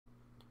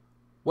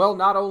Well,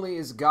 not only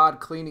is God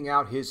cleaning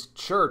out his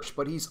church,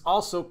 but he's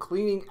also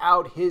cleaning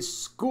out his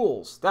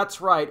schools. That's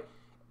right,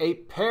 a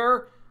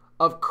pair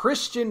of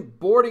Christian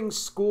boarding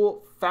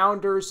school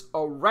founders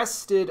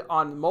arrested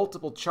on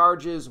multiple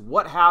charges.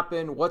 What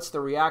happened? What's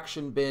the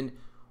reaction been?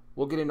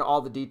 We'll get into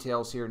all the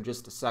details here in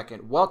just a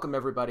second. Welcome,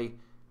 everybody,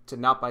 to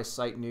Not By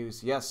Sight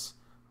News. Yes,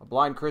 a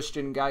blind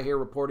Christian guy here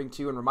reporting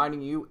to you and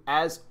reminding you,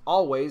 as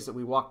always, that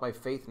we walk by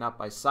faith, not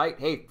by sight.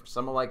 Hey, for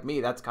someone like me,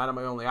 that's kind of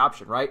my only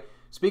option, right?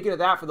 Speaking of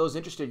that, for those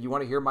interested, you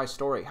want to hear my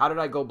story. How did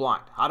I go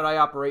blind? How did I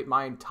operate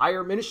my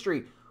entire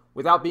ministry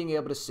without being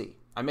able to see?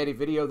 I made a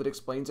video that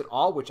explains it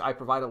all, which I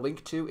provide a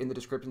link to in the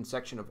description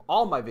section of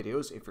all my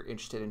videos if you're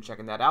interested in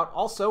checking that out.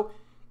 Also,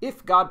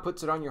 if God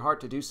puts it on your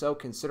heart to do so,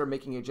 consider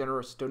making a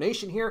generous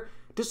donation here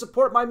to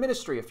support my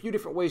ministry. A few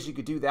different ways you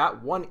could do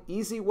that. One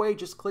easy way,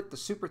 just click the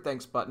Super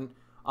Thanks button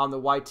on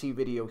the YT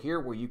video here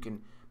where you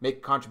can make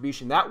a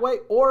contribution that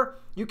way,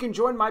 or you can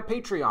join my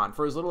Patreon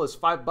for as little as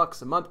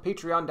 $5 a month,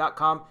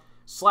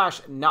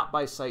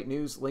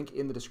 patreon.com/notbysightnews, link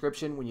in the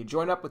description. When you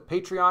join up with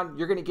Patreon,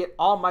 you're going to get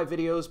all my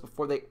videos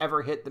before they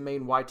ever hit the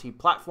main YT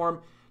platform.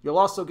 You'll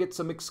also get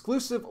some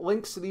exclusive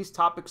links to these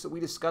topics that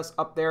we discuss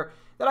up there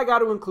that I got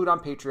to include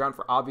on Patreon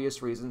for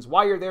obvious reasons.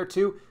 While you're there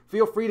too,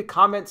 feel free to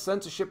comment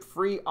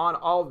censorship-free on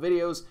all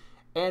videos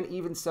and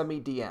even send me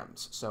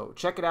DMs. So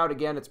check it out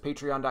again. It's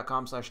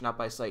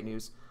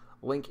patreon.com/notbysightnews.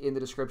 Link in the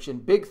description.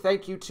 Big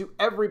thank you to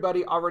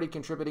everybody already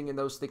contributing and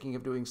those thinking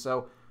of doing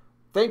so.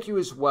 Thank you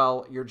as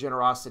well. Your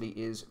generosity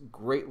is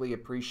greatly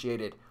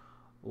appreciated.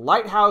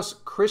 Lighthouse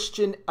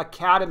Christian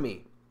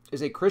Academy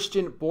is a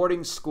Christian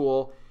boarding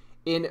school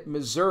in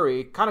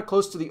Missouri, kind of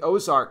close to the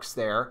Ozarks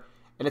there,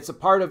 and it's a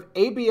part of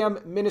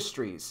ABM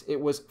Ministries.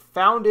 It was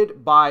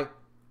founded by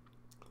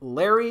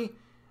Larry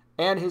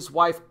and his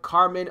wife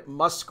Carmen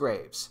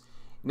Musgraves.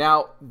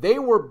 Now, they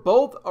were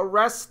both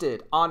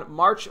arrested on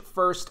March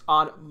 1st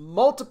on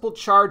multiple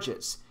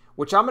charges,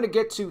 which I'm going to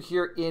get to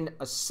here in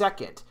a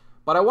second.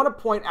 But I want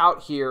to point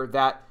out here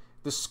that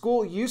the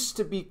school used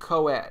to be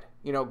co-ed,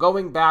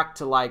 going back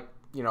to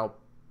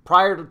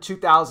prior to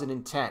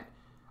 2010.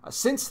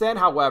 Since then,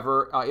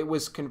 however, it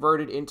was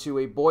converted into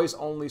a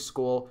boys-only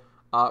school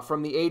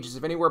from the ages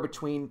of anywhere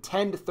between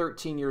 10 to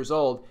 13 years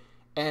old.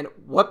 And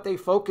what they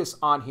focus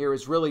on here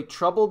is really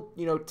troubled,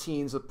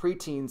 teens, or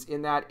preteens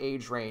in that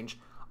age range.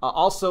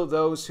 Also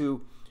those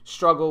who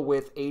struggle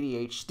with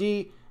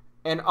ADHD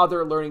and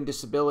other learning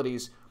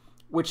disabilities,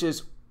 which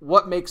is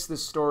what makes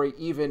this story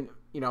even,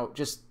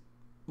 just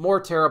more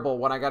terrible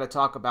when I got to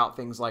talk about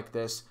things like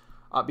this,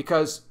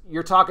 because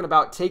you're talking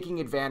about taking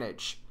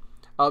advantage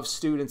of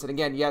students. And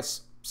again,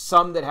 yes,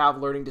 some that have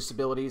learning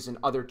disabilities and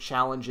other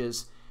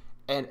challenges.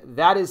 And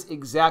that is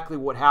exactly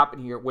what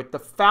happened here with the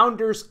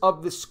founders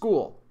of the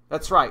school.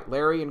 That's right,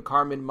 Larry and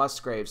Carmen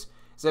Musgraves.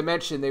 As I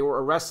mentioned, they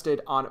were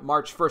arrested on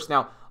March 1st.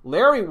 Now,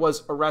 Larry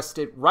was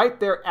arrested right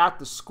there at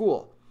the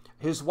school.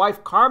 His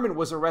wife, Carmen,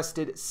 was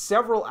arrested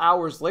several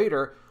hours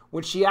later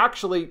when she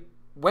actually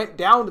went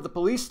down to the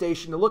police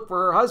station to look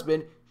for her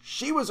husband.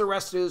 She was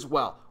arrested as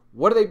well.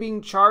 What are they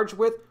being charged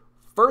with?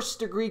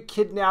 First-degree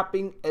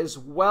kidnapping as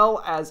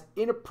well as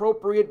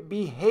inappropriate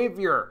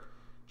behavior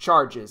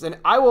charges. And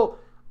I will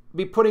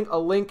be putting a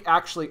link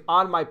actually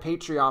on my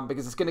Patreon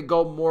because it's going to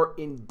go more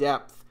in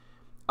depth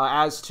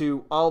as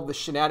to all the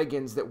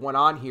shenanigans that went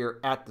on here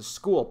at the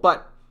school.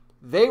 But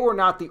they were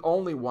not the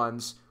only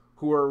ones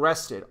who were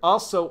arrested.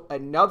 Also,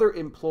 another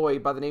employee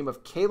by the name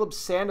of Caleb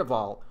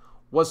Sandoval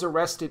was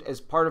arrested as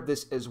part of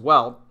this as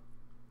well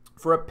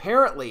for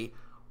apparently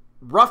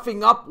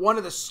roughing up one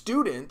of the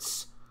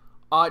students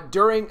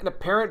during an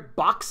apparent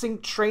boxing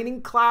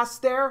training class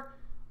there,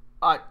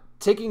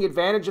 taking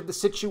advantage of the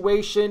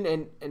situation,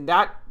 and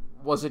that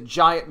was a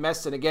giant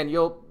mess. And again,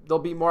 there'll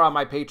be more on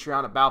my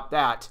Patreon about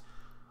that.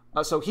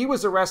 So he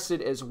was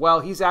arrested as well.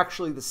 He's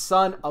actually the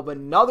son of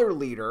another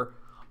leader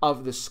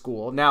of the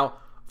school. Now,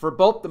 for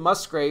both the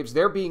Musgraves,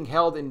 they're being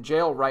held in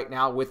jail right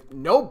now with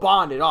no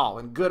bond at all,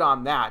 and good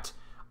on that.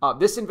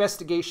 This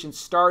investigation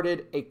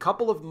started a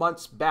couple of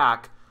months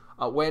back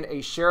when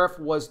a sheriff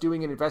was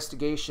doing an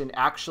investigation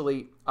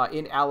actually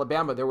in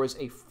Alabama. There was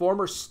a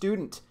former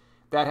student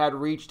that had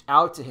reached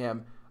out to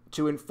him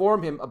to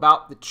inform him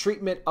about the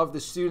treatment of the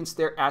students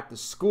there at the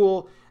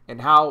school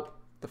and how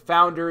the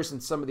founders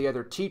and some of the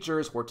other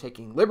teachers were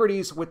taking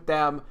liberties with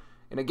them.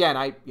 And again,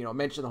 I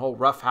mentioned the whole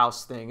rough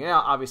house thing. Yeah,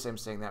 obviously I'm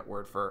saying that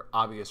word for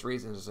obvious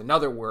reasons. There's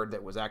another word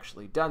that was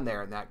actually done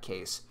there in that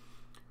case.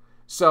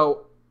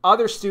 So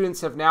other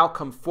students have now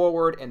come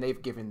forward and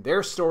they've given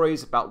their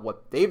stories about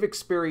what they've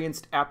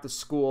experienced at the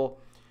school.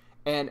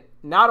 And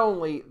not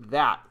only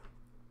that,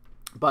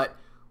 but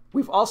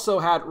we've also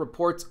had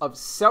reports of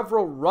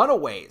several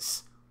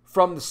runaways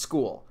from the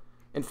school.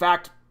 In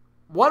fact,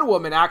 one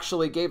woman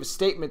actually gave a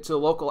statement to a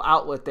local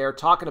outlet there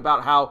talking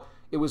about how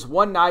it was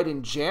one night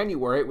in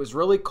January. It was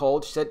really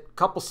cold. She said a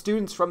couple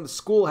students from the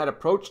school had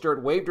approached her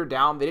and waved her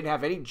down. They didn't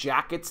have any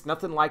jackets,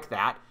 nothing like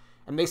that.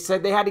 And they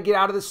said they had to get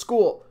out of the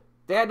school.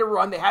 They had to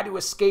run. They had to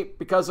escape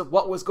because of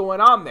what was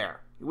going on there.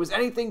 It was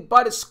anything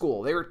but a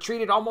school. They were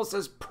treated almost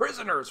as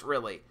prisoners,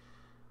 really.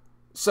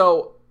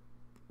 So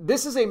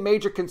this is a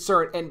major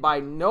concern, and by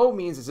no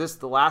means is this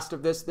the last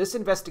of this. This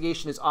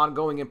investigation is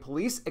ongoing, and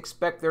police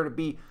expect there to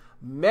be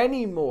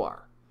many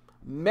more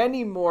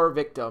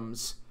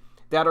victims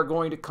that are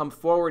going to come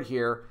forward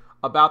here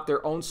about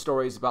their own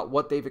stories about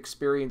what they've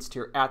experienced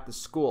here at the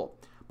school.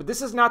 But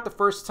this is not the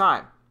first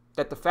time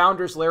that the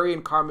founders, Larry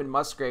and Carmen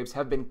Musgraves,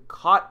 have been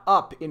caught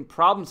up in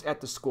problems at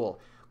the school,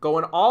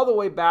 going all the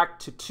way back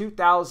to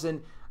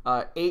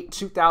 2008,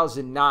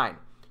 2009.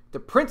 The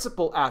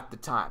principal at the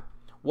time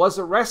was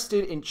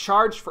arrested and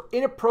charged for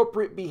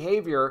inappropriate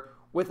behavior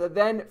with a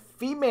then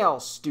female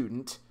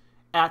student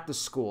at the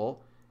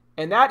school.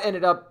 And that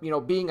ended up,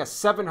 being a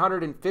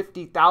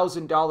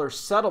 $750,000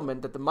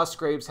 settlement that the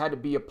Musgraves had to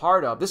be a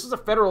part of. This was a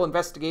federal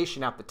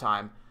investigation at the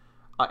time,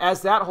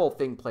 as that whole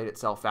thing played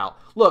itself out.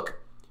 Look,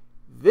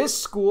 this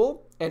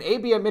school and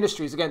ABM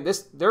Ministries, again,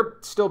 they're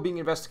still being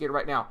investigated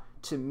right now.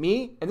 To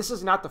me, and this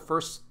is not the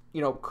first,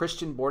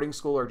 Christian boarding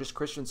school or just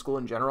Christian school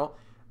in general,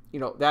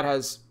 that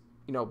has,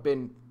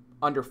 been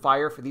under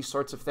fire for these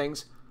sorts of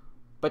things.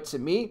 But to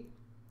me,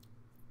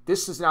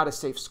 this is not a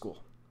safe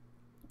school.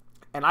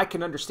 And I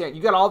can understand.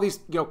 You got all these,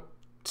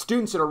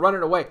 students that are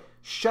running away.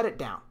 Shut it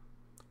down.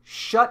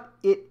 Shut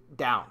it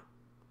down.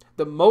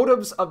 The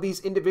motives of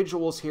these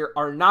individuals here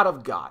are not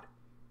of God.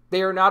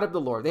 They are not of the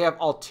Lord. They have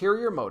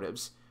ulterior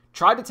motives,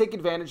 tried to take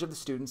advantage of the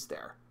students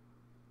there.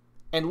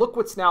 And look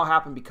what's now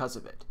happened because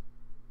of it.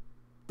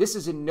 This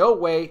is in no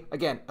way,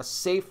 again, a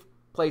safe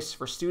place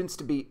for students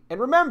to be.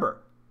 And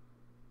remember,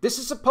 this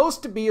is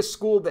supposed to be a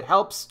school that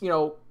helps,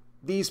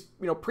 these,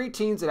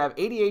 preteens that have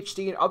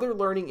ADHD and other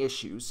learning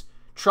issues,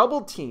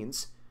 troubled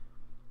teens.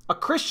 A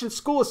Christian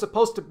school is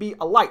supposed to be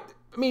a light.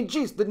 I mean,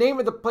 geez, the name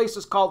of the place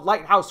is called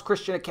Lighthouse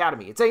Christian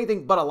Academy. It's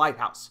anything but a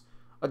lighthouse.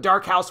 A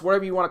dark house,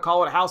 whatever you want to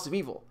call it, a house of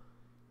evil.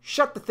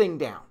 Shut the thing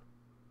down.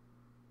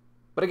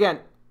 But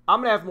again, I'm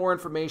going to have more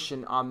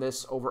information on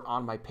this over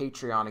on my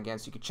Patreon again,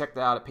 so you can check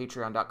that out at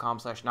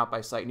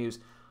patreon.com/notbysightnews.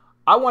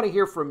 I want to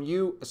hear from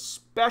you,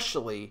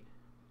 especially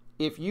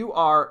if you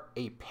are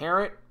a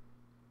parent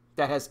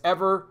that has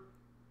ever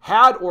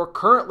had or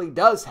currently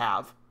does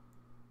have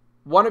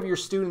one of your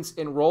students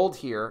enrolled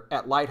here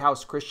at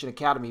Lighthouse Christian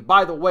Academy.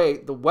 By the way,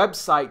 the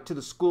website to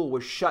the school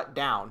was shut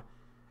down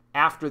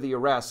after the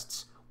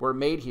arrests were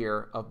made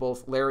here of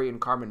both Larry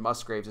and Carmen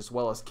Musgraves, as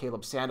well as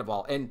Caleb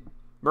Sandoval. And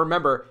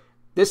remember,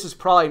 this is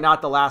probably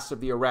not the last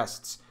of the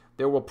arrests.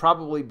 There will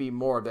probably be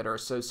more that are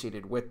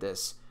associated with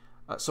this.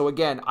 So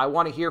again, I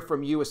want to hear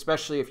from you,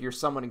 especially if you're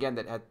someone, again,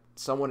 that had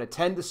someone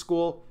attend the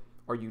school,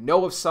 or you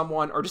know of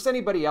someone, or just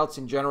anybody else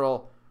in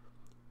general,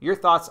 your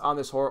thoughts on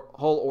this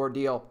whole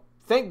ordeal.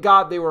 Thank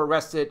God they were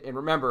arrested. And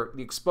remember,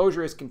 the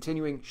exposure is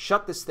continuing.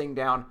 Shut this thing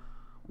down.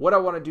 What I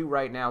want to do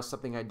right now is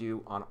something I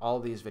do on all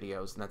these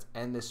videos, and that's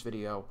end this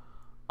video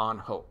on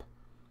hope.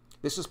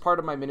 This is part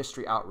of my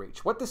ministry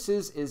outreach. What this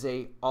is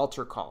a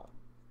altar call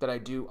that I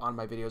do on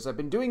my videos. I've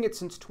been doing it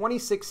since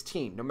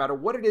 2016. No matter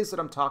what it is that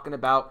I'm talking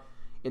about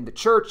in the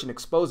church and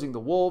exposing the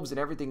wolves and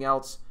everything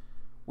else,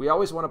 we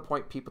always want to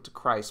point people to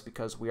Christ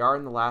because we are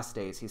in the last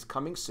days. He's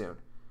coming soon.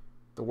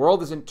 The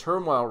world is in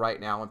turmoil right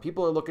now, and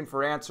people are looking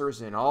for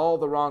answers in all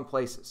the wrong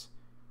places.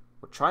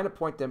 We're trying to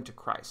point them to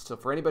Christ. So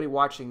for anybody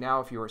watching now,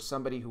 if you are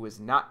somebody who has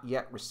not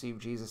yet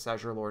received Jesus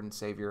as your Lord and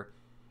Savior,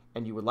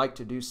 and you would like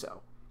to do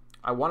so,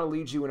 I want to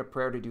lead you in a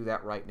prayer to do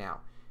that right now.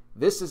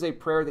 This is a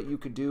prayer that you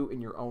could do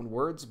in your own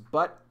words,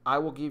 but I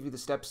will give you the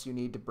steps you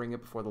need to bring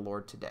it before the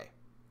Lord today.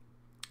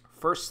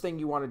 First thing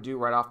you want to do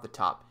right off the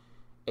top,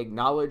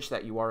 acknowledge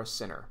that you are a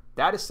sinner.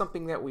 That is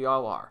something that we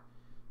all are.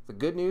 The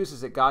good news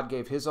is that God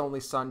gave his only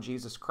Son,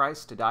 Jesus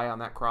Christ, to die on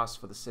that cross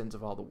for the sins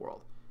of all the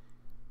world.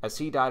 As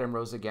he died and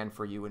rose again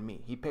for you and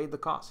me. He paid the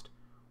cost.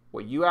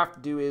 What you have to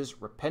do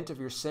is repent of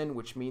your sin,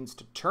 which means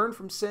to turn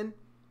from sin,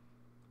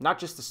 not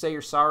just to say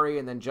you're sorry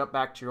and then jump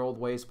back to your old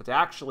ways, but to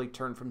actually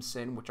turn from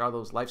sin, which are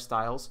those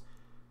lifestyles,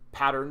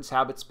 patterns,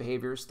 habits,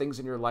 behaviors, things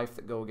in your life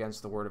that go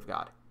against the Word of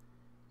God.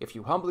 If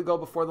you humbly go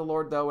before the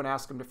Lord, though, and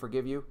ask him to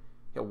forgive you,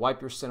 he'll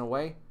wipe your sin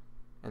away,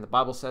 and the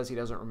Bible says he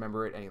doesn't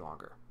remember it any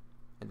longer.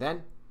 And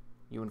then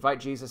you invite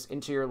Jesus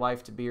into your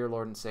life to be your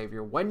Lord and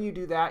Savior. When you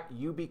do that,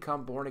 you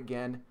become born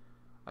again,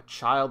 a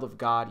child of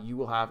God. You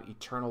will have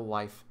eternal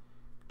life.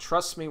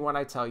 Trust me when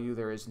I tell you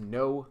there is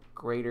no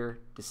greater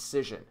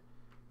decision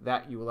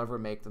that you will ever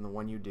make than the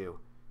one you do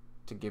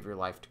to give your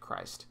life to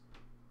Christ.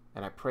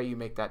 And I pray you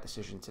make that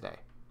decision today.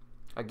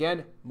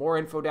 Again, more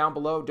info down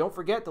below. Don't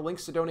forget the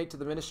links to donate to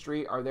the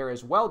ministry are there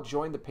as well.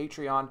 Join the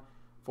Patreon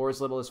for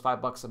as little as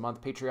 $5 a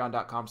month.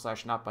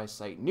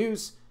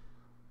 Patreon.com/notbysightnews.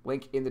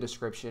 Link in the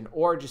description,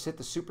 or just hit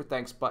the super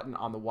thanks button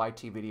on the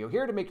YT video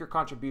here to make your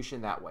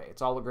contribution that way.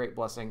 It's all a great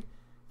blessing.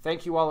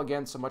 Thank you all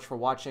again so much for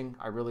watching.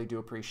 I really do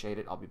appreciate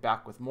it. I'll be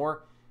back with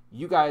more.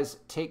 You guys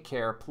take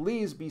care.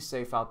 Please be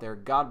safe out there.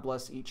 God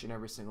bless each and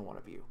every single one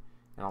of you.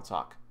 And I'll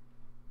talk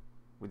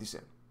with you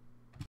soon.